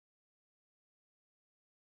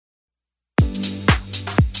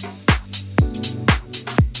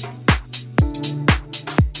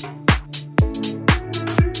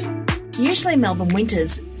Usually Melbourne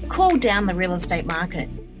winters cool down the real estate market.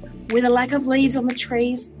 With a lack of leaves on the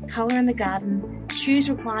trees, colour in the garden, shoes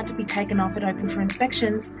required to be taken off at open for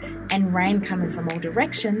inspections, and rain coming from all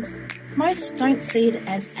directions, most don't see it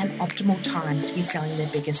as an optimal time to be selling their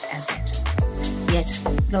biggest asset. Yet,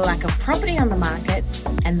 the lack of property on the market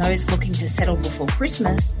and those looking to settle before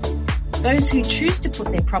Christmas, those who choose to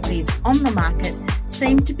put their properties on the market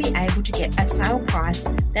seem to be able to get a sale price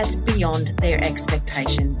that's beyond their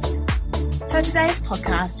expectations. So today's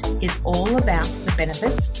podcast is all about the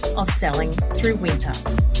benefits of selling through winter.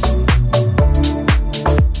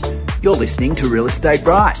 You're listening to Real Estate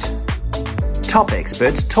Right. Top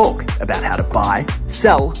experts talk about how to buy,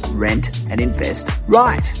 sell, rent and invest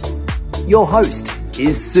right. Your host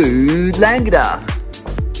is Sue Langada.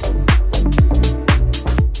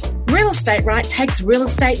 Real Estate Right takes real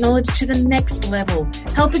estate knowledge to the next level,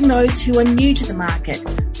 helping those who are new to the market,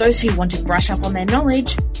 those who want to brush up on their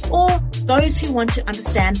knowledge, or those who want to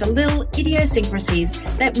understand the little idiosyncrasies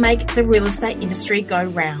that make the real estate industry go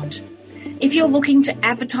round. If you're looking to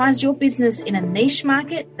advertise your business in a niche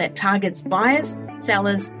market that targets buyers,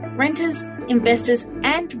 sellers, renters, investors,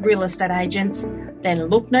 and real estate agents, then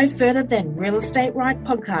look no further than Real Estate Right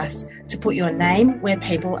podcast to put your name where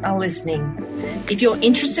people are listening. If you're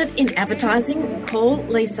interested in advertising, call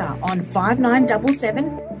Lisa on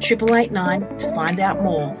 5977 888 to find out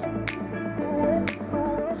more.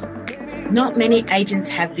 Not many agents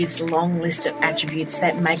have this long list of attributes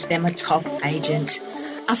that make them a top agent.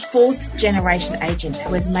 A fourth generation agent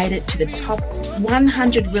who has made it to the top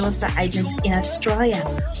 100 real estate agents in Australia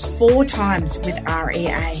 4 times with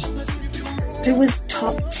REA, who was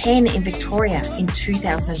top 10 in Victoria in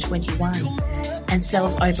 2021 and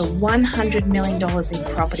sells over $100 million in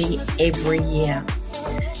property every year.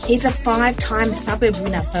 He's a 5-time suburb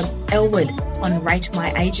winner for Elwood on Rate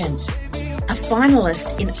My Agent, a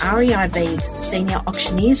finalist in REIV's Senior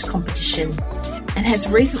Auctioneers competition, and has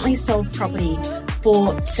recently sold property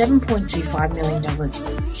for $7.25 million,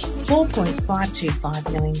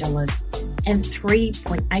 $4.525 million, and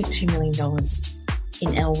 $3.82 million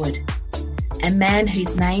in Elwood. A man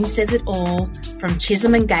whose name says it all, from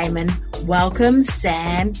Chisholm and Gamon. Welcome,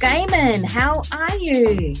 Sam Gamon. How are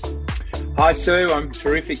you? Hi, Sue. I'm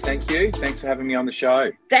terrific. Thank you. Thanks for having me on the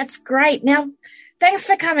show. That's great. Now, thanks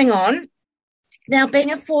for coming on. Now,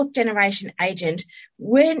 being a 4th generation agent,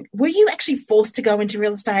 were you actually forced to go into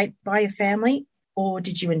real estate by your family, or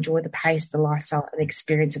did you enjoy the pace, the lifestyle, and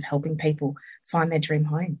experience of helping people find their dream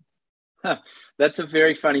home? That's a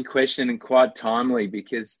very funny question and quite timely,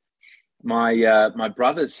 because my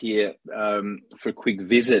brother's here for a quick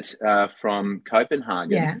visit from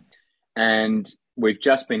Copenhagen. Yeah. And we've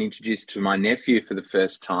just been introduced to my nephew for the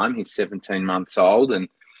first time. He's 17 months old, and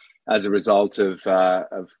as a result of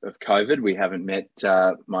COVID, we haven't met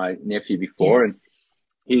my nephew before. Yes. And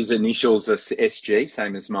his initials are SG,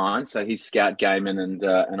 same as mine. So he's Scout Gamon and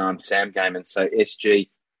I'm Sam Gamon. So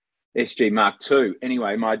SG Mark II.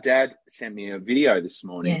 Anyway, my dad sent me a video this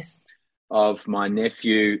morning. Yes. Of my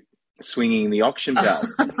nephew swinging the auction bell.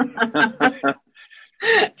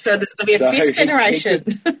 So there's going to be a 5th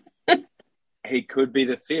generation. He could be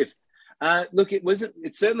the 5th. Look,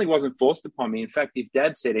 it certainly wasn't forced upon me. In fact, if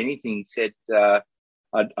Dad said anything, he said,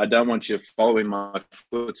 I don't want you to follow in my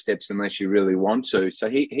footsteps unless you really want to. So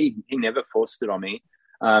he never forced it on me.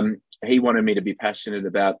 He wanted me to be passionate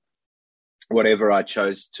about whatever I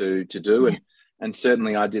chose to do. Yeah. And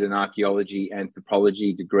certainly I did an archaeology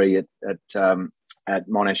anthropology degree at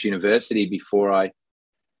Monash University before I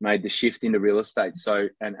made the shift into real estate. So,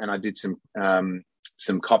 and I did some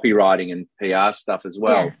copywriting and PR stuff as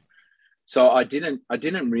well. Yeah. So I didn't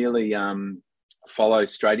really follow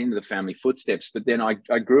straight into the family footsteps. But then I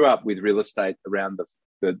grew up with real estate around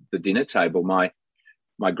the dinner table. My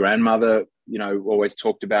grandmother, always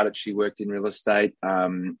talked about it. She worked in real estate.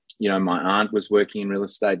 My aunt was working in real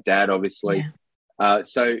estate. Dad, obviously. Yeah.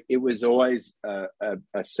 So it was always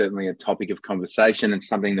certainly a topic of conversation and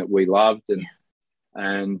something that we loved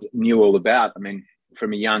and knew all about. I mean,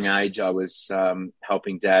 from a young age, I was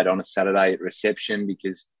helping Dad on a Saturday at reception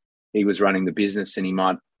because he was running the business and he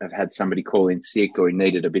might have had somebody call in sick or he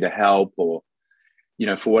needed a bit of help or,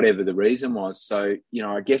 for whatever the reason was. So,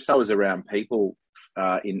 I guess I was around people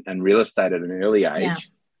in real estate at an early age. Yeah.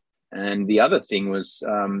 And the other thing was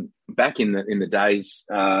back in the days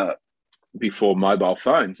before mobile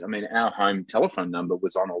phones, I mean, our home telephone number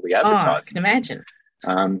was on all the advertising. Oh, I can imagine.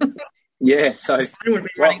 Yeah, so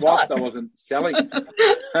whilst I wasn't selling,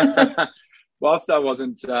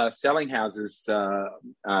 selling houses,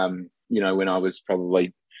 when I was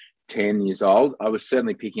probably 10 years old, I was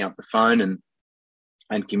certainly picking up the phone and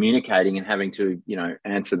and communicating and having to,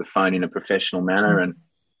 answer the phone in a professional manner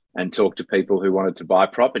and talk to people who wanted to buy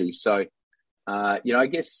property. So, I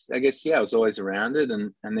guess, yeah, I was always around it.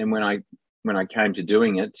 And then when I came to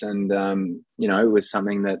doing it and, it was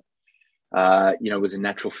something that, was a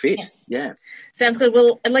natural fit. Yes. Yeah. Sounds good.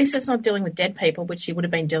 Well, at least it's not dealing with dead people, which you would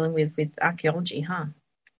have been dealing with archaeology, huh?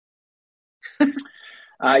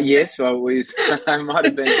 Yes, well, I might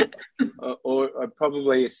have been, or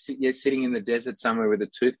probably sitting in the desert somewhere with a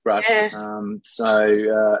toothbrush. Yeah.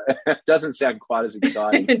 It doesn't sound quite as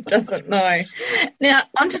exciting. It doesn't, no. Now,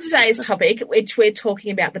 on to today's topic, which we're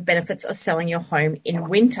talking about the benefits of selling your home in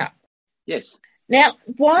winter. Yes. Now,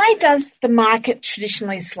 why does the market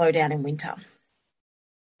traditionally slow down in winter?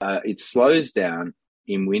 It slows down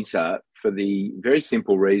in winter for the very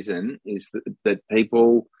simple reason is that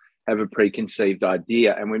people have a preconceived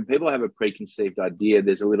idea. And when people have a preconceived idea,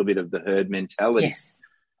 there's a little bit of the herd mentality. Yes.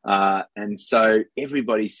 And so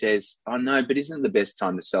everybody says, oh, no, but isn't the best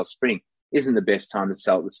time to sell spring? Isn't the best time to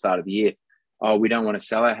sell at the start of the year? Oh, we don't want to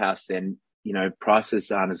sell our house then.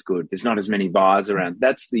 Prices aren't as good. There's not as many buyers around.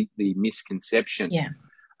 That's the misconception. Yeah.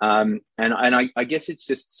 And I guess it's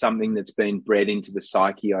just something that's been bred into the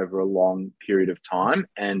psyche over a long period of time.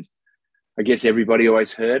 And I guess everybody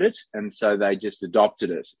always heard it, and so they just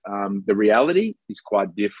adopted it. The reality is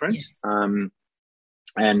quite different. Yes.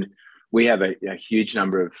 And we have a huge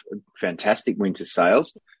number of fantastic winter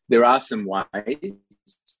sales. There are some ways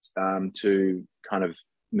to kind of,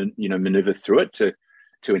 maneuver through it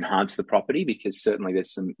to enhance the property, because certainly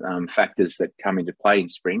there's some factors that come into play in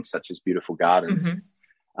spring, such as beautiful gardens.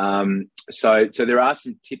 Mm-hmm. So there are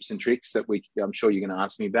some tips and tricks that I'm sure you're going to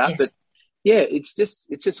ask me about, yes. But yeah, it's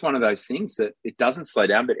just one of those things that it doesn't slow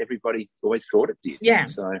down, but everybody always thought it did. Yeah.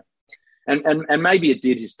 So, and maybe it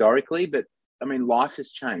did historically, but I mean, life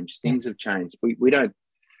has changed. Things have changed. We're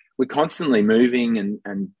constantly moving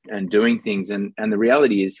and doing things. And the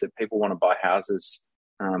reality is that people want to buy houses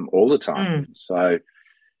all the time. So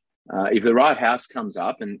if the right house comes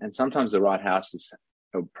up, and sometimes the right house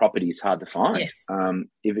property is hard to find. Yes.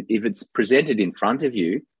 If it's presented in front of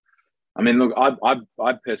you, I mean, look,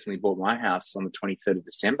 I personally bought my house on the 23rd of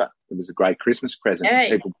December. It was a great Christmas present. Hey.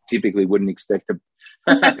 People typically wouldn't expect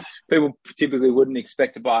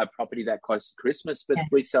to buy a property that close to Christmas, but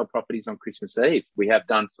we sell properties on Christmas Eve. We have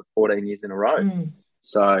done for 14 years in a row.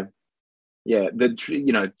 So, yeah,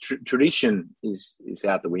 tradition is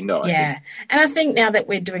out the window. I think. And I think now that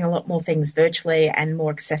we're doing a lot more things virtually and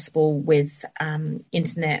more accessible with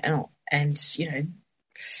internet and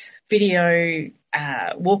video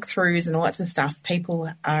walkthroughs and all that sort of stuff,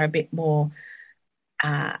 people are a bit more.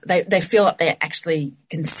 They feel like they actually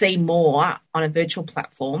can see more on a virtual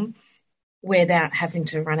platform without having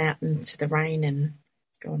to run out into the rain and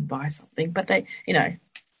go and buy something. But do you know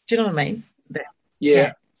what I mean?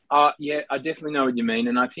 Yeah, I definitely know what you mean.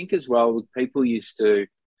 And I think as well, people used to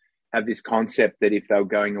have this concept that if they were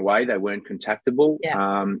going away, they weren't contactable,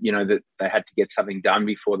 that they had to get something done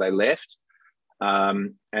before they left.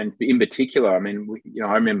 And in particular, I mean,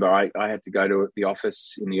 I remember I had to go to the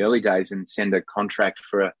office in the early days and send a contract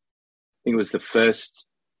for I think it was the first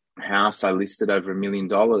house I listed over $1 million.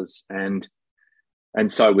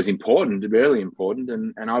 And so it was important, really important.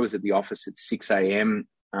 And I was at the office at 6 a.m.,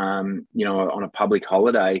 on a public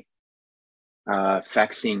holiday,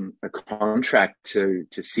 faxing a contract to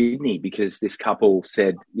Sydney, because this couple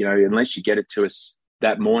said, unless you get it to us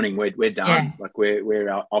that morning, we're done. Yeah. Like we're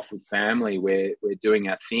off with family. We're doing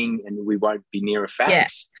our thing, and we won't be near a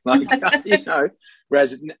fax. Yeah.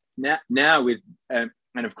 Whereas now with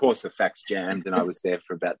and of course the fax jammed, and I was there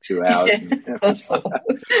for about 2 hours.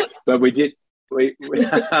 But we did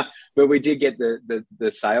get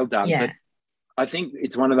the sale done. Yeah. But I think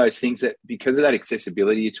it's one of those things that, because of that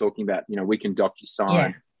accessibility you're talking about, we can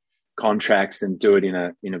DocuSign contracts and do it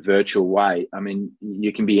in a virtual way. I mean,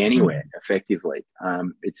 you can be anywhere effectively.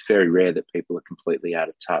 It's very rare that people are completely out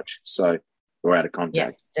of touch, or out of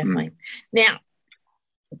contact. Yeah, definitely. Now,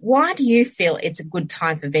 why do you feel it's a good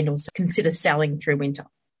time for vendors to consider selling through winter?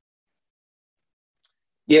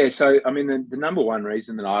 Yeah, so I mean, the number one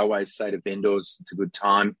reason that I always say to vendors it's a good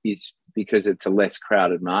time is because it's a less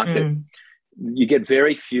crowded market. You get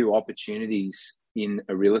very few opportunities in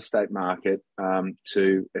a real estate market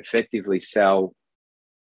to effectively sell,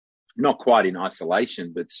 not quite in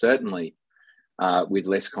isolation, but certainly with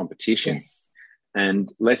less competition. Yes.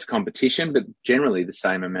 And less competition, but generally the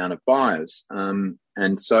same amount of buyers.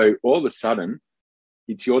 And so all of a sudden,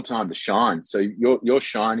 it's your time to shine. So you're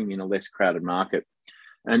shining in a less crowded market.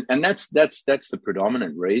 And that's the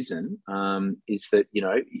predominant reason, is that,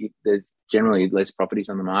 there's generally less properties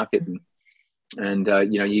on the market. and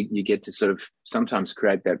you get to sort of sometimes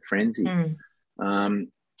create that frenzy. Mm.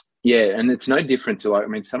 Yeah, and it's no different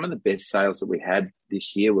to, some of the best sales that we had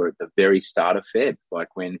this year were at the very start of Feb,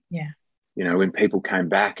 like when when people came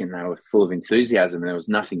back and they were full of enthusiasm and there was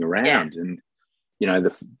nothing around. And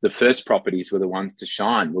the first properties were the ones to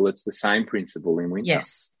shine. Well, it's the same principle in winter.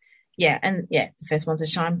 Yes. Yeah, and the first ones to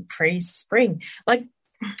shine pre-spring. Like,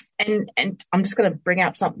 and I'm just going to bring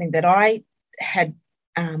up something that I had.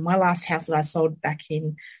 My last house that I sold back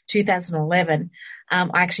in 2011, I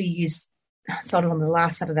actually sold it on the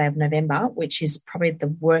last Saturday of November, which is probably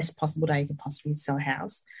the worst possible day you could possibly sell a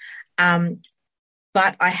house.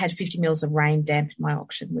 But I had 50 mils of rain dampen my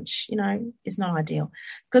auction, which, is not ideal,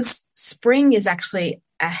 because spring is actually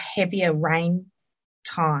a heavier rain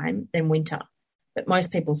time than winter. But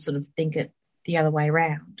most people sort of think it the other way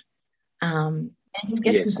around. And you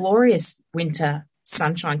get some glorious winter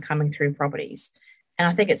sunshine coming through properties. And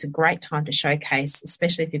I think it's a great time to showcase,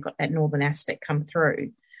 especially if you've got that northern aspect come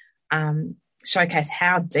through, showcase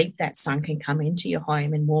how deep that sun can come into your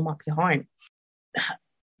home and warm up your home.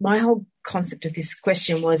 My whole concept of this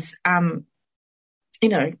question was, obviously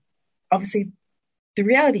the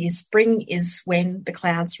reality is spring is when the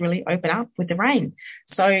clouds really open up with the rain.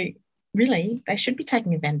 So really they should be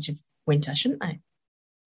taking advantage of winter, shouldn't they?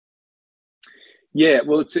 Yeah,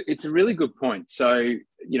 well, it's a really good point. So,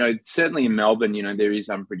 certainly in Melbourne, there is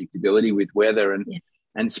unpredictability with weather,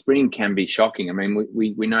 and spring can be shocking. I mean,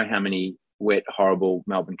 we know how many wet, horrible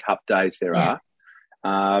Melbourne Cup days there are.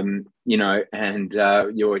 And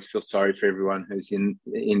you always feel sorry for everyone who's in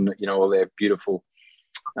all their beautiful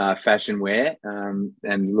fashion wear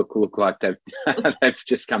and look like they've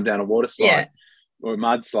just come down a water slide or a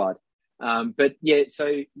mudslide. But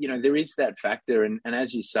there is that factor, and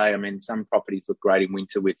as you say, I mean, some properties look great in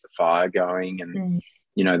winter with the fire going, and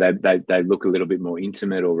they look a little bit more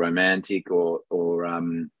intimate or romantic, or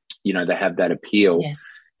they have that appeal. Yes.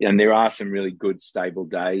 And there are some really good stable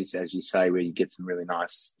days, as you say, where you get some really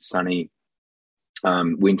nice sunny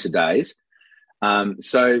winter days.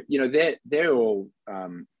 So they're all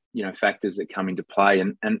factors that come into play,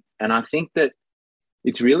 and I think that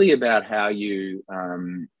it's really about how you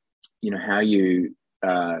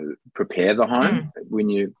prepare the home when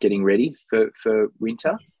you're getting ready for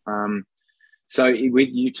winter. So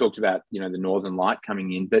you talked about, the northern light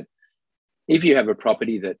coming in, but if you have a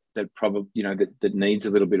property that probably, that needs a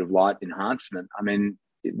little bit of light enhancement, I mean,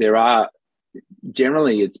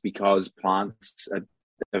 generally it's because plants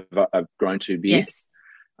have grown too big. Yes.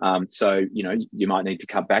 So, you might need to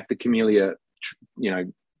cut back the camellia,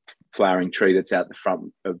 flowering tree that's out the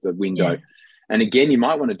front of the window. Yeah. And again, you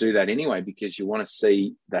might want to do that anyway because you want to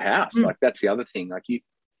see the house. Like, that's the other thing. Like,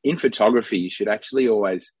 in photography, you should actually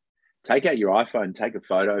always take out your iPhone and take a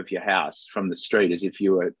photo of your house from the street as if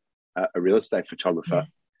you were a real estate photographer,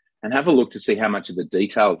 and have a look to see how much of the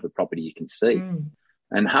detail of the property you can see.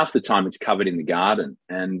 And half the time it's covered in the garden.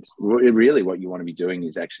 And really what you want to be doing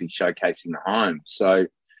is actually showcasing the home. So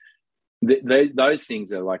those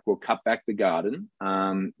things are like, well, cut back the garden,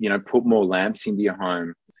 put more lamps into your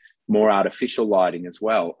home, more artificial lighting as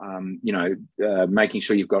well. Making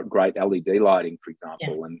sure you've got great LED lighting, for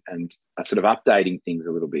example, and sort of updating things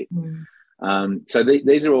a little bit. So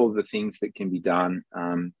these are all the things that can be done.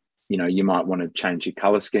 You might want to change your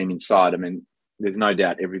color scheme inside. I mean, there's no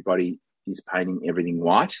doubt everybody is painting everything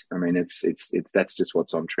white. I mean, it's that's just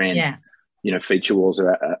what's on trend. Yeah. Feature walls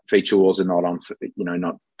are not on,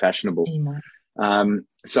 not fashionable anymore.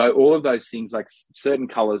 So all of those things, like certain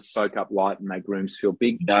colors soak up light and make rooms feel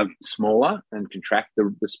smaller and contract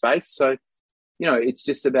the space. So, it's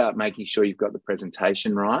just about making sure you've got the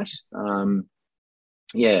presentation right. And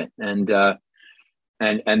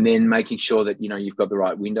then making sure that, you've got the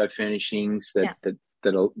right window furnishings that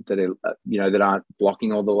aren't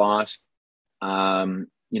blocking all the light.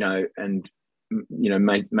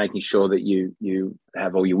 Making sure that you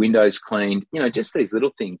have all your windows cleaned, just these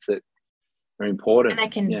little things that are important. And they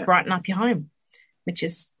can brighten up your home, which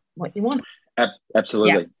is what you want.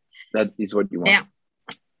 Absolutely. Yeah. That is what you want. Now,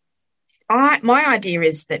 my idea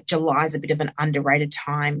is that July is a bit of an underrated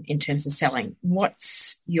time in terms of selling.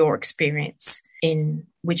 What's your experience in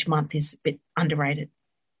which month is a bit underrated?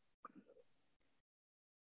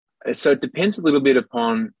 So it depends a little bit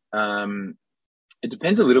upon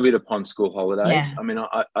school holidays. Yeah. I mean,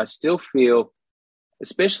 I still feel,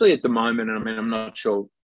 especially at the moment, and I mean, I'm not sure,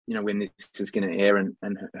 when this is going to air and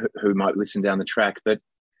who might listen down the track, but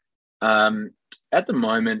at the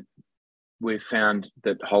moment, we've found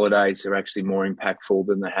that holidays are actually more impactful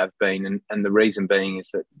than they have been. And the reason being is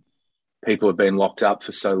that people have been locked up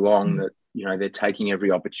for so long that, they're taking every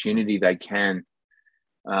opportunity they can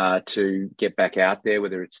to get back out there,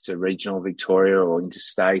 whether it's to regional Victoria or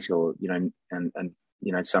interstate, or and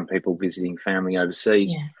some people visiting family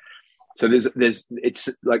overseas. Yeah. So it's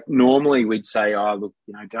like normally we'd say, oh look,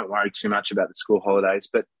 don't worry too much about the school holidays,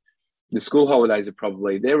 but the school holidays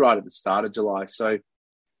they're right at the start of July. So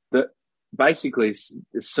basically as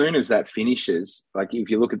soon as that finishes, like if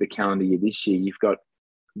you look at the calendar year this year, you've got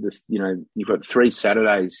 3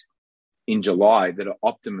 Saturdays in July that are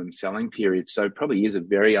optimum selling periods. So it probably is a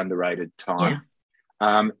very underrated time.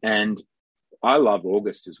 Yeah. And I love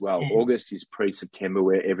August as well. Yeah. August is pre-September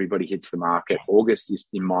where everybody hits the market. Yeah. August is,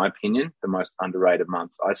 in my opinion, the most underrated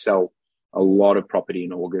month. I sell a lot of property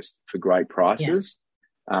in August for great prices,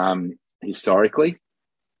 historically.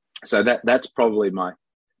 So that's probably my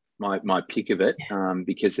pick of it,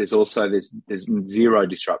 because there's zero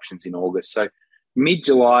disruptions in August. So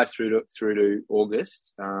mid-July through to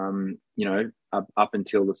August, up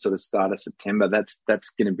until the sort of start of September, that's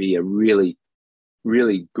going to be a really,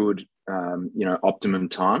 really good, optimum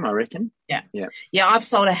time, I reckon. Yeah. I've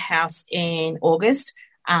sold a house in August,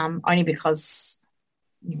 only because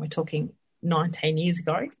we're talking 19 years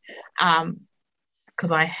ago,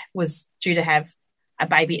 because I was due to have a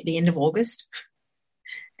baby at the end of August,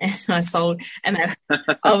 and I sold, and I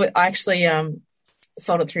actually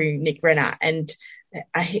sold it through Nick Renner, and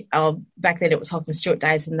back then it was Hocking Stewart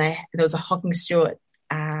days, and there was a Hocking Stewart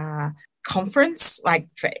conference, like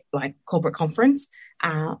corporate conference,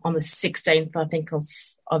 on the 16th, I think, of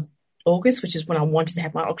August, which is when I wanted to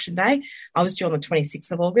have my auction day. I was due on the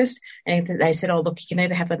 26th of August, and they said, oh, look, you can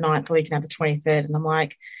either have the 9th or you can have the 23rd. And I'm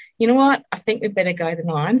like, you know what? I think we better go the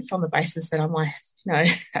 9th on the basis that I might,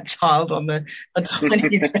 that child on the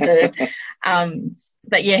 23rd.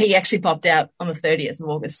 But yeah, he actually popped out on the 30th of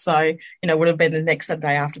August. So, would have been the next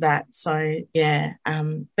Sunday after that. So yeah.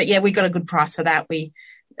 But yeah, we got a good price for that. We,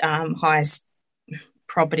 highest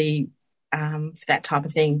property, for that type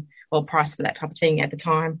of thing, or price for that type of thing at the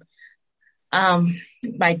time.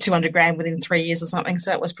 Made $200,000 within 3 years or something.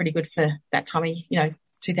 So that was pretty good for that time of,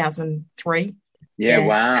 2003. Yeah.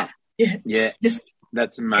 Wow. Yeah.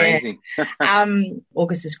 That's amazing. Yeah.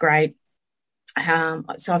 August is great.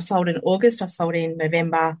 So I've sold in August, I've sold in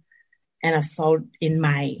November, and I've sold in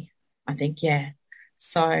May, I think. Yeah.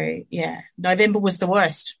 So yeah, November was the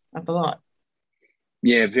worst of the lot.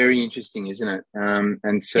 Yeah. Very interesting, isn't it?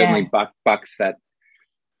 And certainly bucks that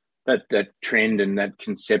trend and that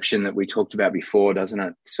conception that we talked about before, doesn't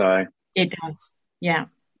it? So it does. Yeah,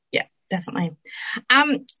 definitely.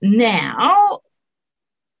 Now,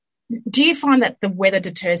 do you find that the weather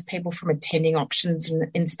deters people from attending auctions and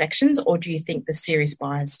inspections, or do you think the serious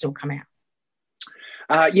buyers still come out?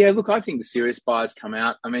 Yeah, look, I think the serious buyers come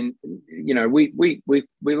out. I mean, we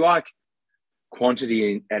like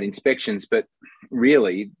quantity at inspections, but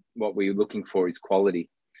really what we're looking for is quality.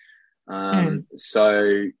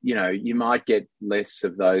 So, you might get less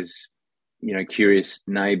of those, curious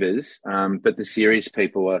neighbours, but the serious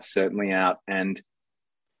people are certainly out. And,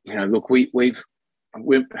 look, I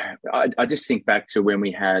just think back to when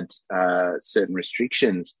we had certain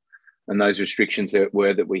restrictions, and those restrictions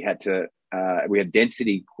were that we had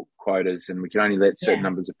density quotas, and we could only let certain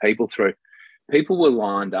numbers of people through. People were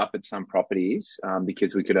lined up at some properties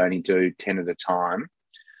because we could only do 10 at a time.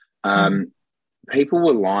 People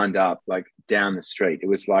were lined up like down the street. It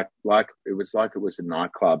was like it was a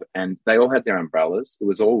nightclub, and they all had their umbrellas. It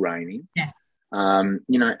was all raining. Yeah. And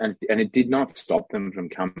it did not stop them from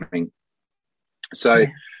coming. So,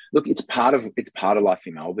 look, it's part of life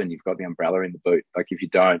in Melbourne. You've got the umbrella in the boot. Like if you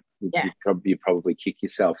don't, you probably kick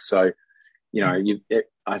yourself. So,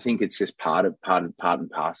 I think it's just part and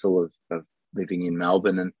parcel of living in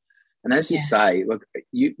Melbourne. And as you say, look,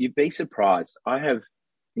 you'd be surprised. I have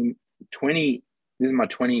this is my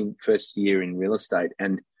 21st year in real estate,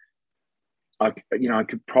 and I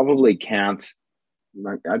could probably count.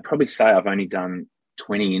 I'd probably say I've only done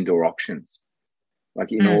 20 indoor auctions.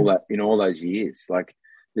 Like in all those years, like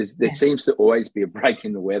there seems to always be a break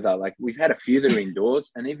in the weather. Like we've had a few that are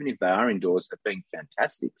indoors, and even if they are indoors, they've been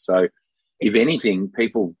fantastic. So if anything,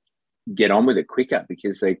 people get on with it quicker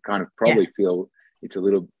because they kind of probably feel it's a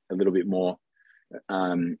little bit more,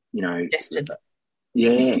 Tested.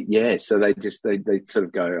 Yeah. So they sort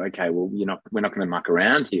of go, okay, well, we're not going to muck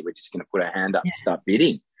around here. We're just going to put our hand up and start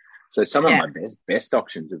bidding. So some of my best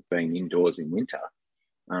auctions have been indoors in winter.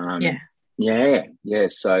 Yeah.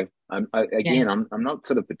 So I'm not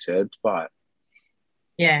sort of perturbed by it.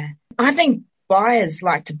 Yeah, I think buyers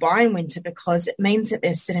like to buy in winter because it means that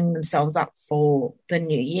they're setting themselves up for the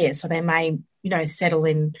new year. So they may, settle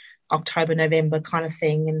in October, November kind of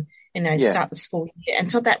thing, and start the school year. And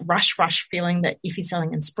it's not that rush feeling that if you're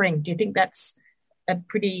selling in spring. Do you think that's a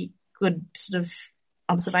pretty good sort of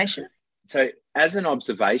observation? So as an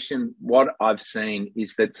observation, what I've seen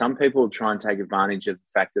is that some people try and take advantage of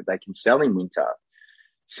the fact that they can sell in winter,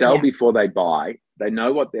 sell before they buy. They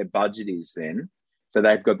know what their budget is then. So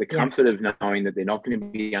they've got the comfort of knowing that they're not going to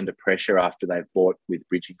be under pressure after they've bought with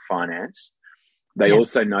bridging finance. They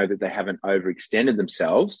also know that they haven't overextended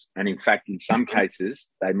themselves. And in fact, in some cases,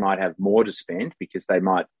 they might have more to spend because they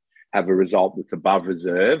might have a result that's above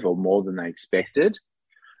reserve or more than they expected.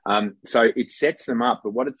 So it sets them up.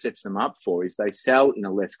 But what it sets them up for is they sell in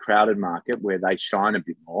a less crowded market where they shine a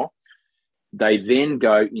bit more. They then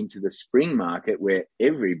go into the spring market where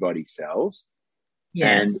everybody sells.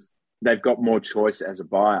 Yes. And they've got more choice as a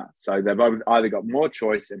buyer. So they've either got more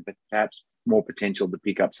choice and perhaps more potential to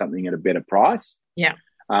pick up something at a better price. Yeah.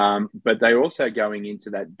 But they're also going into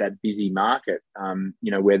that busy market,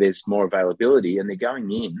 where there's more availability, and they're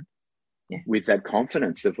going in with that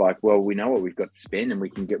confidence of like, well, we know what we've got to spend, and we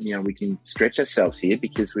can get, we can stretch ourselves here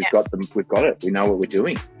because we've got it. We know what we're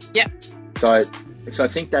doing. Yeah. So I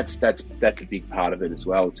think that's a big part of it as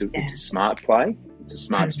well. It's a smart play. It's a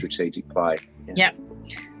smart strategic play. Yeah.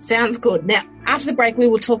 Sounds good. Now, after the break, we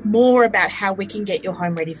will talk more about how we can get your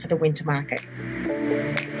home ready for the winter market.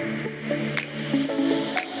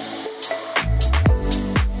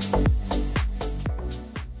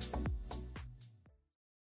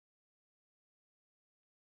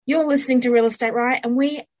 You're listening to Real Estate Right, and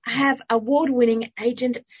we have award-winning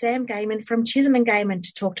agent Sam Gamon from Chisholm & Gamon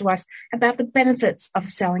to talk to us about the benefits of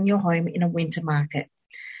selling your home in a winter market.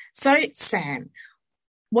 So, Sam,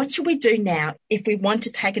 what should we do now if we want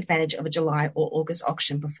to take advantage of a July or August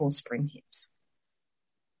auction before spring hits?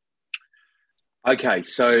 Okay,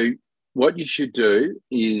 so what you should do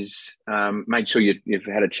is make sure you've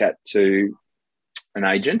had a chat to an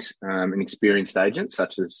agent, an experienced agent,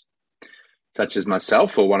 such as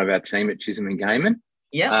myself or one of our team at Chisholm & Gamon.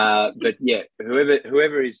 Yeah. But yeah,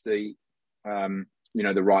 whoever is the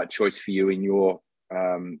the right choice for you in your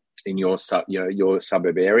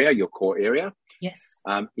suburb area, your core area. Yes.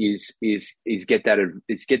 Is get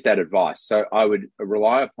that advice. So I would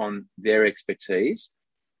rely upon their expertise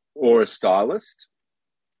or a stylist,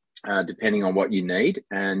 depending on what you need.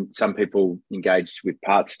 And some people engage with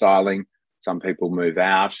part styling. Some people move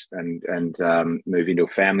out and move into a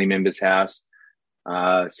family member's house.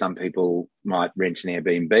 Some people might rent an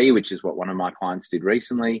Airbnb, which is what one of my clients did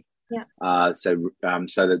recently. Yeah. So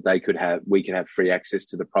that we could have free access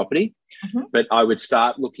to the property. Mm-hmm. But I would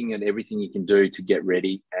start looking at everything you can do to get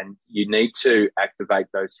ready, and you need to activate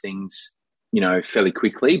those things, fairly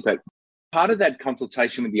quickly. But part of that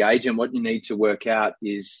consultation with the agent, what you need to work out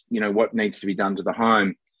is, what needs to be done to the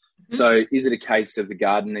home. Mm-hmm. So is it a case of the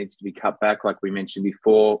garden needs to be cut back, like we mentioned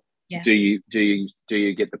before? Yeah. Do you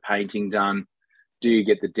get the painting done? Do you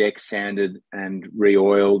get the deck sanded and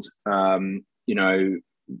re-oiled?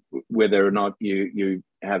 Whether or not you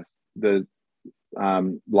have the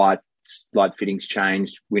light fittings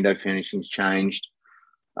changed, window furnishings changed,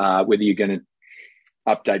 whether you're going to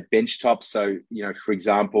update bench tops. So, for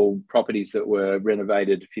example, properties that were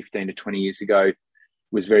renovated 15 to 20 years ago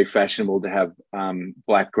was very fashionable to have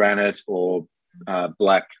black granite or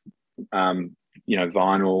black,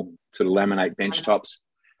 vinyl sort of laminate bench tops.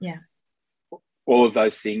 Yeah. All of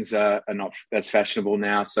those things are not as fashionable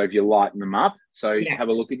now. So if you lighten them up, have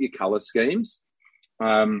a look at your colour schemes.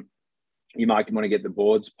 You might want to get the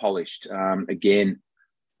boards polished. Again,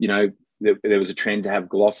 there was a trend to have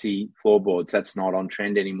glossy floorboards. That's not on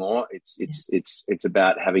trend anymore. It's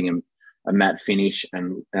about having a matte finish,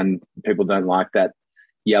 and people don't like that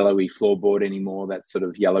yellowy floorboard anymore, that sort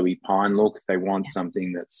of yellowy pine look. They want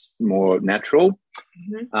something that's more natural.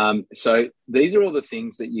 Mm-hmm. So these are all the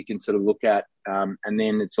things that you can sort of look at. And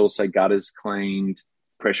then it's also gutters cleaned,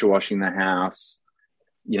 pressure washing the house.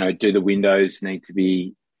 Do the windows need to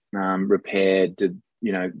be repaired?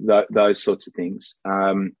 Those sorts of things.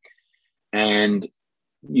 And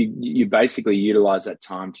you basically utilize that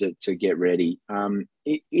time to get ready.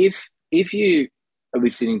 If you are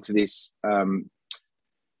listening to this,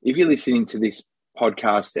 if you're listening to this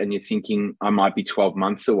podcast and you're thinking I might be 12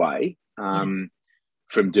 months away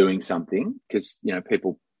from doing something, because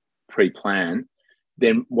people pre-plan,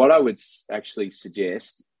 then what I would actually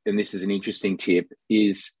suggest, and this is an interesting tip,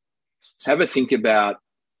 is have a think about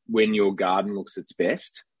when your garden looks its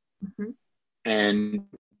best, and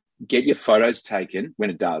get your photos taken when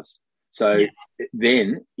it does. So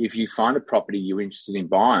then if you find a property you're interested in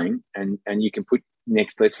buying, and you can put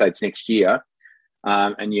let's say it's next year,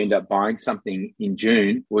 and you end up buying something in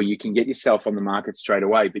June, well, you can get yourself on the market straight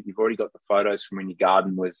away, but you've already got the photos from when your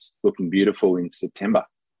garden was looking beautiful in September.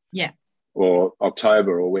 Yeah. or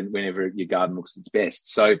October, or whenever your garden looks its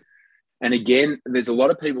best. So, and again, there's a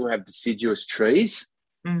lot of people who have deciduous trees.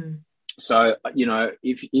 So, you know,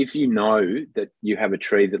 if you know that you have a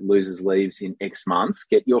tree that loses leaves in X month,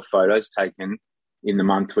 get your photos taken in the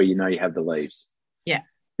month where you know you have the leaves. Yeah.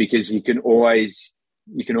 Because you can always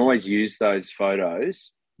use those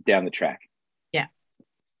photos down the track. Yeah.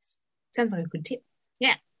 Sounds like a good tip.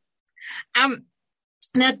 Yeah.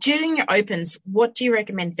 Now, during your opens, what do you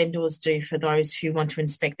recommend vendors do for those who want to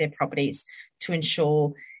inspect their properties to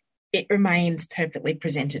ensure it remains perfectly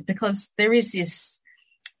presented? Because there is this,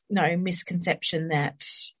 you know, misconception that,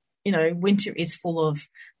 you know, winter is full of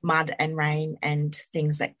mud and rain and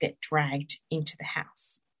things that get dragged into the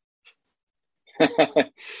house.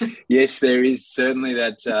 Yes, there is certainly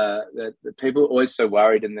that people are always so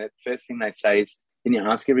worried, and the first thing they say is, can you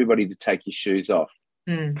ask everybody to take your shoes off?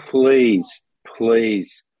 Please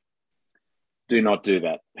do not do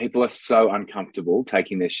that. People are so uncomfortable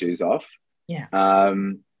taking their shoes off. Yeah.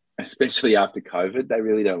 Especially after COVID, they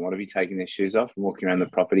really don't want to be taking their shoes off and walking around the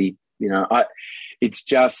property. You know, it's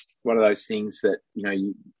just one of those things that, you know,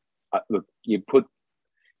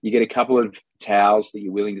 you get a couple of towels that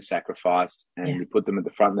you're willing to sacrifice, and you put them at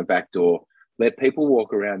the front and the back door. Let people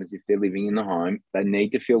walk around as if they're living in the home. They need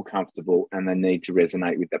to feel comfortable, and they need to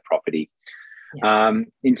resonate with their property. Yeah.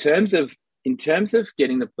 In terms of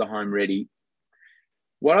getting the home ready,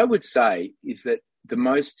 what I would say is that the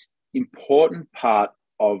most important part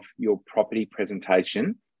of your property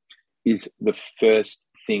presentation is the first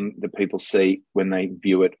thing that people see when they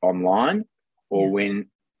view it online, or when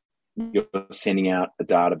you're sending out a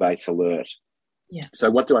database alert. Yeah. So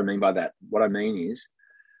what do I mean by that? What I mean is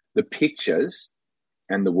the pictures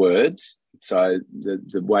and the words. So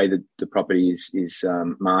the way that the property is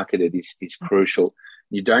marketed is crucial.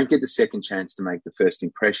 You don't get the second chance to make the first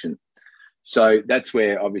impression. So that's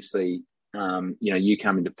where obviously, you know, you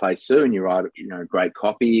come into play, Sue, and you write, you know, great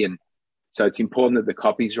copy. And so it's important that the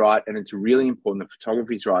copy's right, and it's really important the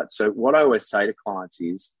photography's right. So what I always say to clients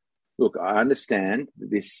is, look, I understand that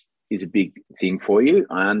this is a big thing for you.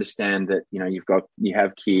 I understand that, you know, you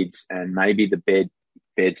have kids, and maybe the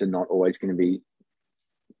beds are not always going to be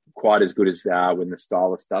quite as good as they are when the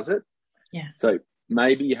stylist does it. Yeah. So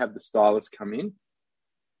maybe you have the stylist come in,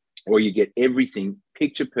 or you get everything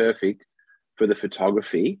picture perfect for the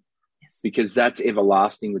photography, because that's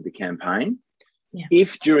everlasting with the campaign. Yeah.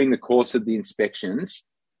 If during the course of the inspections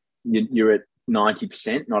you're at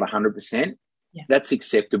 90%, not 100%, that's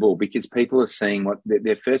acceptable, because people are seeing what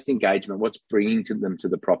their first engagement, what's bringing to them to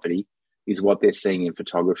the property, is what they're seeing in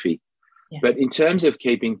photography. Yeah. But in terms of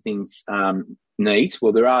keeping things neat,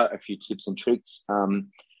 well, there are a few tips and tricks.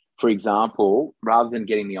 For example, rather than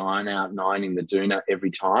getting the iron out and ironing the doona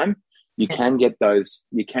every time, you can get those.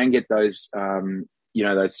 You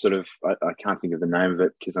know, those sort of, I can't think of the name of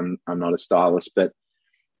it because I'm not a stylist, but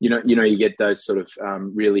you know, you get those sort of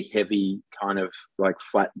really heavy kind of like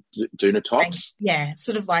flat doona tops. Yeah,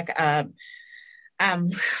 sort of like they're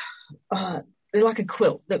like a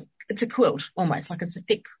quilt. It's a quilt almost, like it's a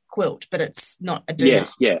thick quilt, but it's not a doona.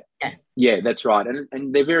 Yes, yeah, that's right.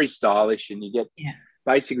 And they're very stylish, and you get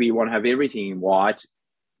basically you want to have everything in white.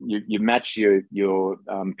 You match your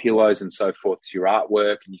pillows and so forth to your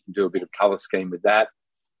artwork, and you can do a bit of colour scheme with that.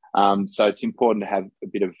 So it's important to have a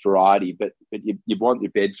bit of variety, but you want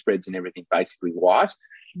your bedspreads and everything basically white.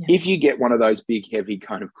 Yeah. If you get one of those big, heavy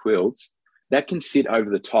kind of quilts, that can sit over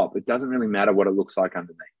the top. It doesn't really matter what it looks like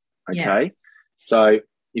underneath, okay? Yeah. So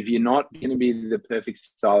if you're not going to be the perfect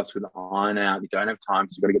stylist with the iron out, you don't have time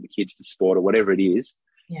because you've got to get the kids to sport or whatever it is,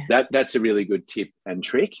 that's a really good tip and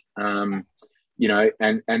trick. You know,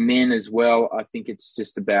 and then as well, I think it's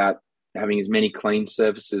just about having as many clean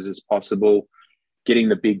surfaces as possible, getting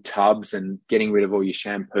the big tubs and getting rid of all your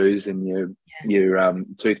shampoos and your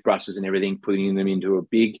toothbrushes and everything, putting them into a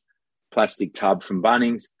big plastic tub from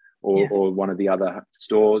Bunnings or one of the other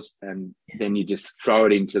stores, and then you just throw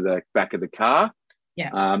it into the back of the car.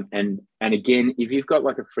 Yeah. And again, if you've got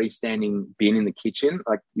like a freestanding bin in the kitchen,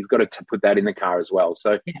 like you've got to put that in the car as well.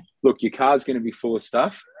 So look, your car's going to be full of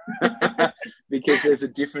stuff because there's a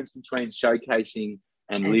difference between showcasing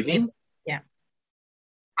and living. Yeah.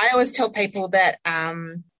 I always tell people that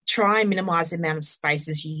try and minimise the amount of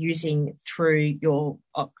spaces you're using through your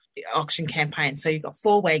auction campaign. So you've got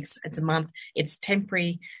 4 weeks, it's a month, it's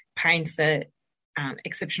temporary pain for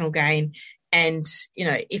exceptional gain. And, you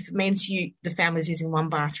know, if it means the family's using one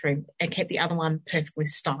bathroom and keep the other one perfectly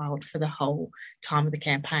styled for the whole time of the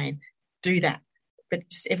campaign, do that. But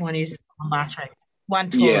just everyone uses one bathroom, one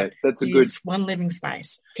toilet, one living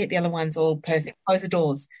space. Keep the other ones all perfect. Close the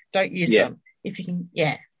doors. Don't use them. If you can,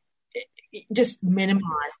 just minimise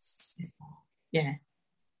Yeah.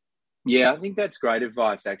 Yeah, I think that's great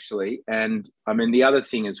advice, actually. And I mean, the other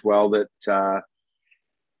thing as well that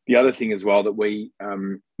we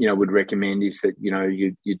would recommend is that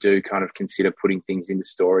you do kind of consider putting things into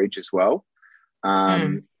storage as well.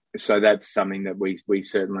 So that's something that we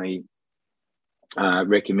certainly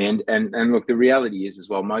recommend. And look, the reality is as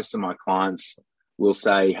well, most of my clients will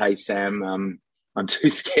say, "Hey Sam, I'm too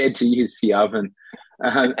scared to use the oven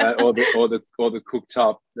or the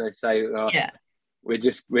cooktop." They say, "Oh, Yeah. we're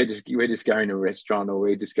just going to a restaurant, or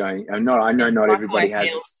we're just going." I know not everybody has.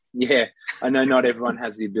 Meals. Yeah, I know not everyone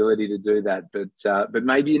has the ability to do that, but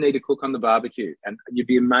maybe you need to cook on the barbecue, and you'd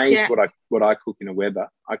be amazed what I cook in a Weber.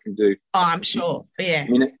 I can do. Oh, I'm sure. Yeah,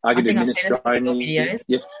 I can do I've seen a few minestrone. videos.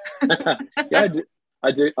 Yeah, yeah,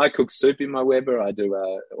 I do. I cook soup in my Weber. I do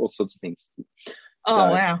all sorts of things.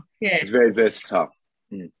 Oh wow, yeah, it's very versatile.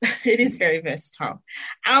 It is very versatile.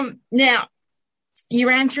 Now, you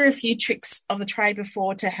ran through a few tricks of the trade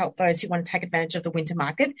before to help those who want to take advantage of the winter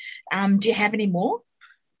market. Do you have any more?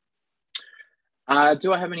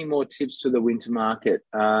 Do I have any more tips for the winter market?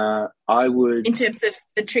 I would... In terms of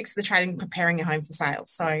the tricks of the trade and preparing your home for sale.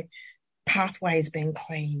 So pathways being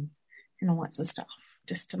clean and all that sort of stuff,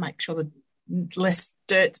 just to make sure that less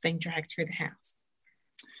dirt's being dragged through the house.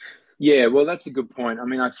 Yeah, well, that's a good point. I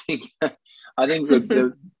mean, I think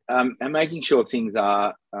the making sure things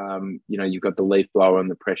are, you've got the leaf blower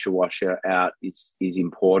and the pressure washer out is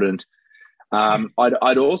important.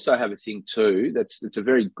 I'd also have a thing too. That's a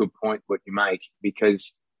very good point what you make,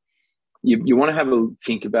 because you want to have a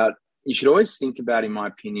think about. You should always think about, in my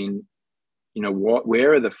opinion,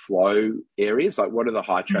 where are the flow areas? Like, what are the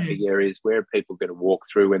high traffic areas? Where are people going to walk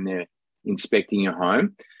through when they're inspecting your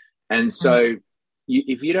home? And so,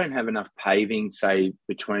 if you don't have enough paving, say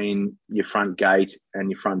between your front gate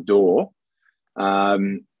and your front door,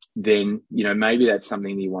 then maybe that's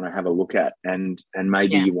something that you want to have a look at, and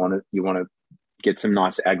maybe you want to get some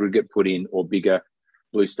nice aggregate put in, or bigger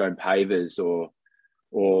bluestone pavers, or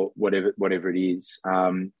whatever it is,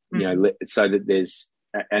 so that there's.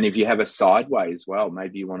 And if you have a sideway as well,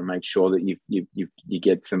 maybe you want to make sure that you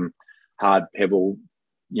get some hard pebble,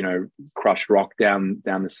 crushed rock down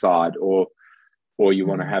the side, or you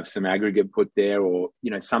want to have some aggregate put there, or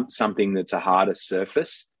something that's a harder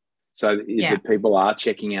surface. So if the people are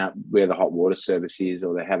checking out where the hot water service is,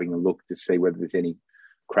 or they're having a look to see whether there's any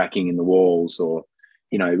cracking in the walls, or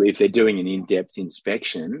if they're doing an in-depth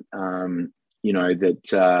inspection,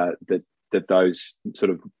 that those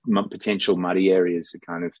sort of potential muddy areas are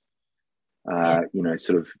kind of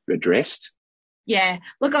sort of addressed. Yeah,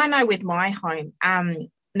 look, I know with my home,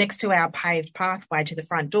 next to our paved pathway to the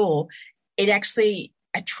front door, it actually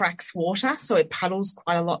attracts water, so it puddles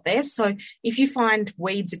quite a lot there. So if you find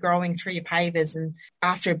weeds are growing through your pavers and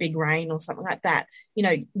after a big rain or something like that,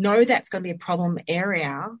 know that's going to be a problem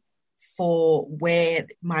area for where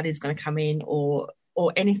mud is going to come in, or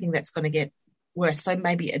anything that's going to get worse. So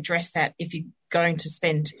maybe address that if you're going to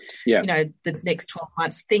spend, the next 12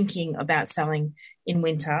 months thinking about selling in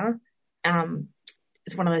winter.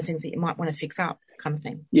 It's one of those things that you might want to fix up, kind of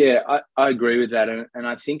thing. Yeah, I agree with that. And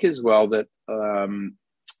I think as well that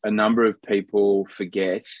a number of people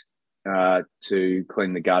forget to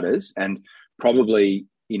clean the gutters, and probably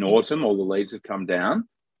in autumn all the leaves have come down,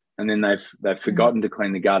 and then they've forgotten to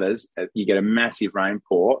clean the gutters. You get a massive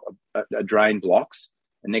rainpour, a drain blocks,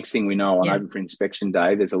 and next thing we know, on open for inspection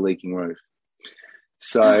day, there's a leaking roof.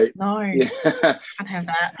 So no, can't have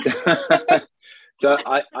that. So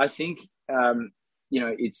I think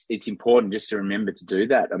it's important just to remember to do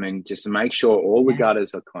that. I mean, just to make sure all the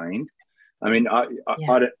gutters are cleaned. I mean, a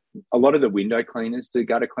lot of the window cleaners do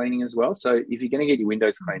gutter cleaning as well. So if you're going to get your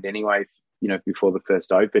windows cleaned anyway, before the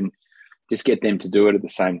first open, just get them to do it at the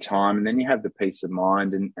same time, and then you have the peace of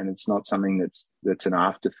mind, and it's not something that's an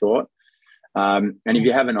afterthought. And if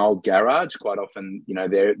you have an old garage, quite often,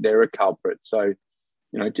 they're a culprit. So,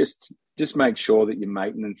 just make sure that your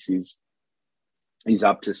maintenance is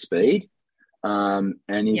up to speed. And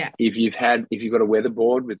if you've got a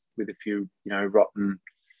weatherboard with a few, rotten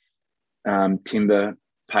timber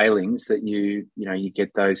palings, that you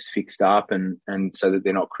get those fixed up, and so that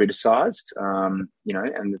they're not criticised, and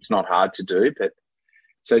it's not hard to do. But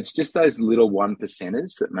so it's just those little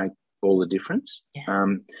 1%ers that make all the difference. Yeah.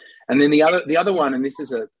 And then the other one, and this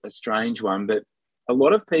is a strange one, but a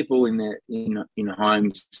lot of people in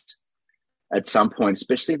homes at some point,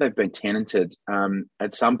 especially if they've been tenanted,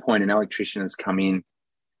 at some point an electrician has come in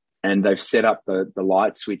and they've set up the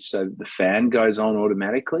light switch so that the fan goes on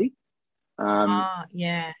automatically.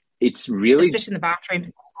 It's really, especially in the bathrooms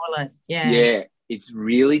and the toilet. Yeah, it's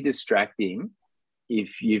really distracting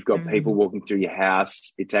if you've got people walking through your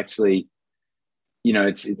house, it's actually, you know,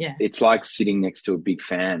 it's like sitting next to a big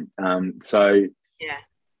fan. So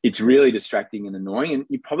it's really distracting and annoying, and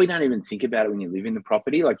you probably don't even think about it when you live in the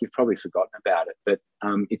property. Like, you've probably forgotten about it, but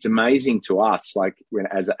it's amazing to us. Like, when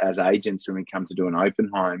as agents, when we come to do an open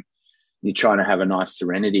home, you're trying to have a nice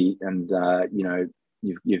serenity, and you know,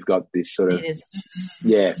 you've got this sort of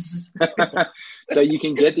so you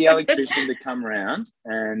can get the electrician to come around,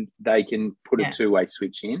 and they can put a two-way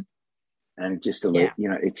switch in, and just you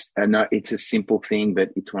know, it's a simple thing, but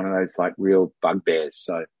it's one of those like real bugbears.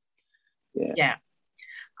 So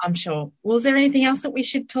I'm sure. Well, is there anything else that we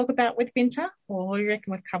should talk about with winter, or you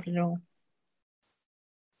reckon we've covered it all?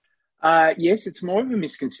 Yes, it's more of a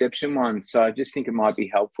misconception one. So I just think it might be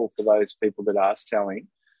helpful for those people that are selling.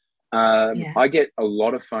 I get a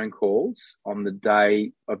lot of phone calls on the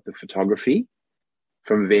day of the photography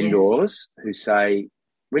from vendors who say,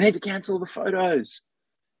 we need to cancel the photos.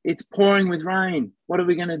 It's pouring with rain. What are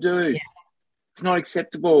we going to do? It's not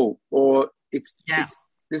acceptable, or it's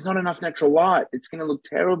there's not enough natural light. It's going to look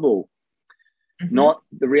terrible. The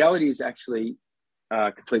reality is actually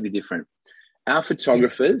completely different. Our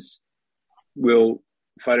photographers will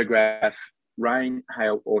photograph rain,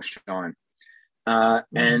 hail, or shine.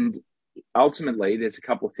 And ultimately, there's a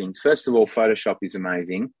couple of things. First of all, Photoshop is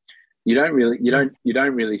amazing. You don't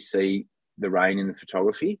really see the rain in the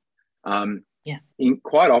photography.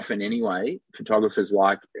 Quite often anyway, photographers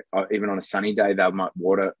like, even on a sunny day, they might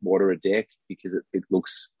water a deck because it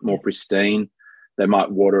looks more pristine. They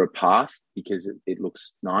might water a path because it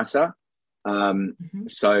looks nicer.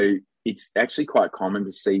 So it's actually quite common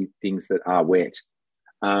to see things that are wet.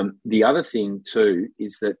 The other thing too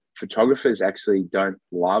is that photographers actually don't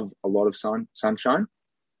love a lot of sunshine,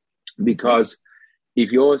 because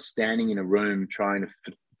if you're standing in a room trying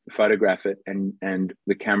to photograph it and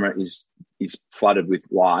the camera is flooded with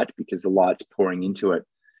light because the light's pouring into it,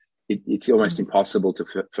 it's almost impossible to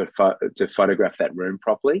photograph that room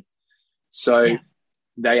properly. So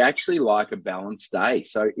they actually like a balanced day.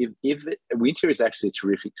 So if winter is actually a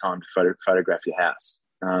terrific time to photograph your house.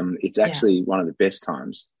 It's actually one of the best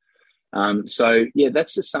times. So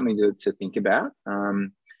that's just something to think about.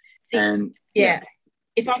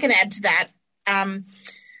 If I can add to that,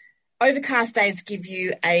 overcast days give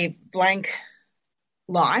you a blank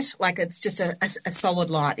light, like it's just a solid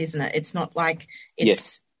light, isn't it? It's not like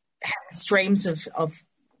it's having streams of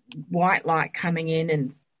white light coming in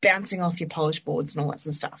and bouncing off your polish boards and all that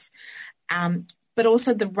sort of stuff. But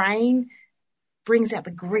also the rain brings out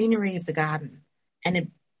the greenery of the garden, and it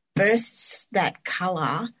bursts that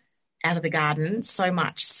colour out of the garden so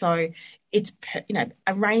much. So it's,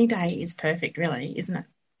 a rainy day is perfect, really, isn't it?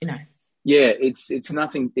 Yeah, it's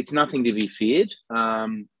nothing to be feared.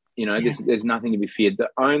 There's nothing to be feared. The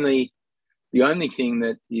only thing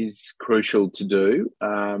that is crucial to do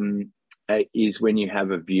is when you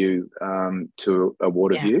have a view to a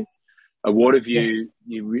water view. A water view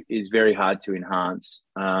is very hard to enhance.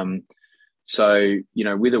 So,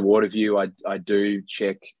 with a water view, I do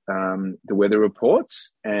check the weather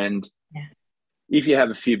reports, and if you have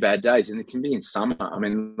a few bad days, and it can be in summer. I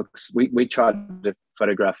mean, look, we tried to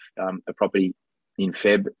photograph a property in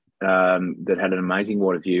Feb that had an amazing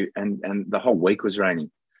water view, and the whole week was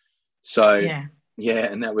raining. So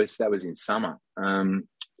and that was in summer.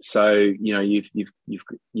 So you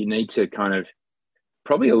need to kind of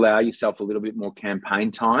probably allow yourself a little bit more campaign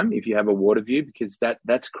time if you have a water view, because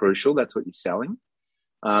that's crucial. That's what you're selling.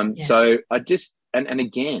 So I just and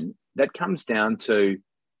again, that comes down to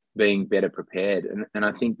being better prepared, and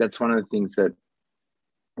I think that's one of the things that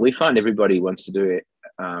we find everybody wants to do it,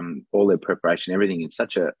 all their preparation, everything in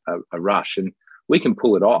such a rush, and we can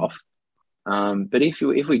pull it off. But if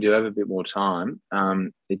we do have a bit more time,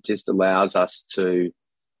 it just allows us to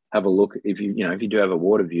have a look. If you do have a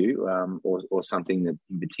water view, or something that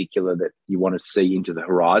in particular that you want to see into the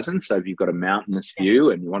horizon. So if you've got a mountainous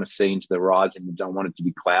view and you want to see into the horizon, you don't want it to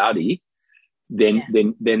be cloudy,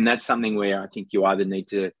 then that's something where I think you either need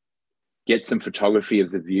to get some photography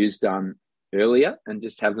of the views done earlier and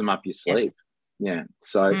just have them up your sleeve.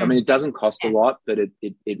 So I mean, it doesn't cost a lot, but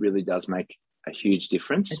it really does make a huge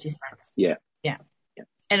difference. Yeah.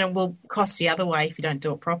 And it will cost the other way if you don't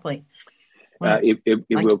do it properly. It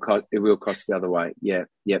will cost the other way.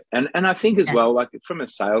 And I think as well, like from a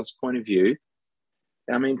sales point of view,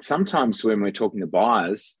 I mean, sometimes when we're talking to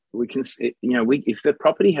buyers, we can, if the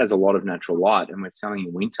property has a lot of natural light and we're selling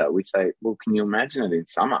in winter, we say, well, can you imagine it in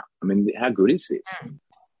summer? I mean, how good is this?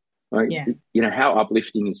 Like, how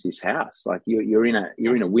uplifting is this house? Like you're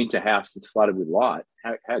in a winter house that's flooded with light.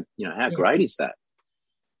 How great is that?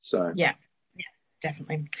 So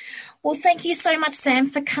definitely. Well, thank you so much, Sam,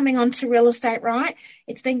 for coming on to Real Estate Right.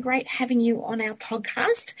 It's been great having you on our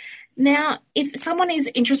podcast. Now, if someone is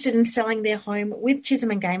interested in selling their home with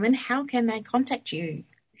Chisholm and Gamon, how can they contact you?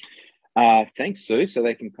 Thanks, Sue. So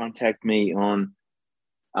they can contact me on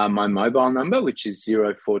my mobile number, which is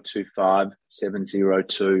 0425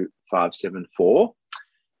 702 574.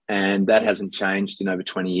 And that hasn't changed in over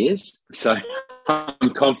 20 years. So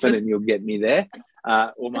I'm confident you'll get me there.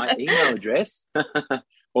 Or my email address.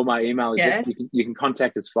 You can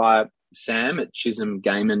contact us via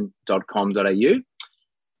sam@chisholmgamon.com.au.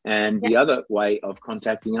 And the other way of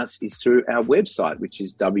contacting us is through our website, which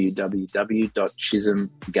is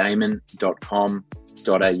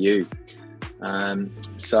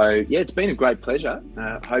www.chisholmgamon.com.au. It's been a great pleasure.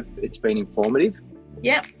 Hope it's been informative.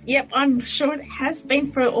 Yep. I'm sure it has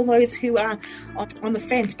been for all those who are on the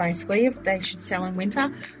fence, basically, if they should sell in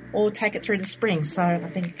winter or take it through to spring. So I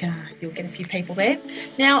think you'll get a few people there.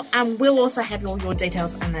 Now, we'll also have all your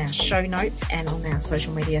details on our show notes and on our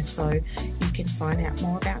social media, so you can find out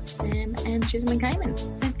more about Sam and Chisholm and Gamon.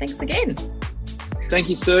 So thanks again. Thank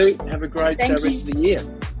you, Sue. Have a great rest of the year.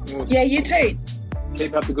 Yeah, you too.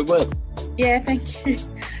 Keep up the good work. Yeah, thank you.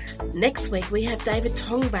 Next week, we have David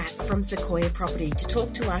Tongback from Sequoia Property to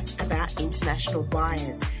talk to us about international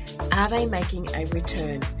buyers. Are they making a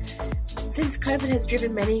return? Since COVID has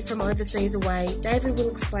driven many from overseas away, David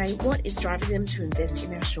will explain what is driving them to invest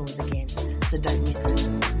in our shores again. So don't miss it.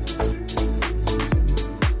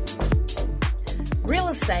 Real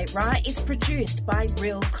Estate Right is produced by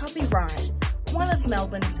Real Copyright, one of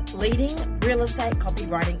Melbourne's leading real estate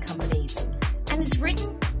copywriting companies, and is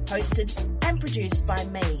written, hosted and produced by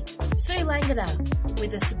me, Sue Langada,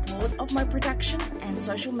 with the support of my production and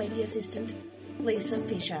social media assistant, Lisa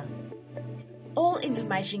Fisher. All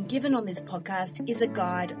information given on this podcast is a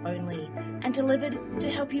guide only and delivered to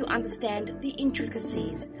help you understand the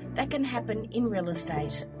intricacies that can happen in real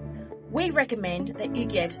estate. We recommend that you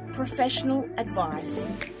get professional advice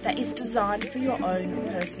that is designed for your own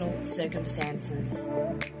personal circumstances.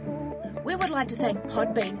 We would like to thank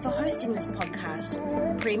Podbean for hosting this podcast,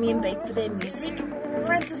 Premium Beat for their music,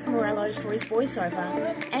 Francis Morello for his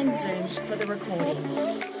voiceover, and Zoom for the recording.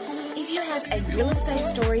 If you have a real estate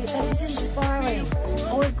story that is inspiring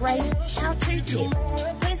or a great how-to tip,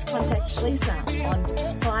 please contact Lisa on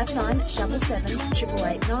 5977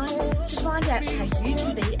 889 to find out how you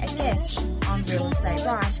can be a guest on Real Estate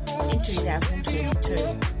Right in 2022.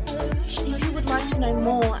 If you would like to know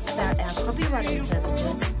more about our copywriting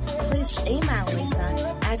services, please email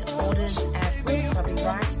Lisa at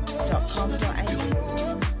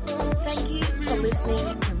orders@realcopyright.com.au. Thank you for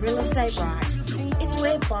listening to Real Estate Right. It's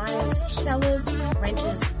where buyers, sellers,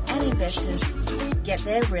 renters and investors get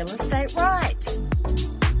their real estate right.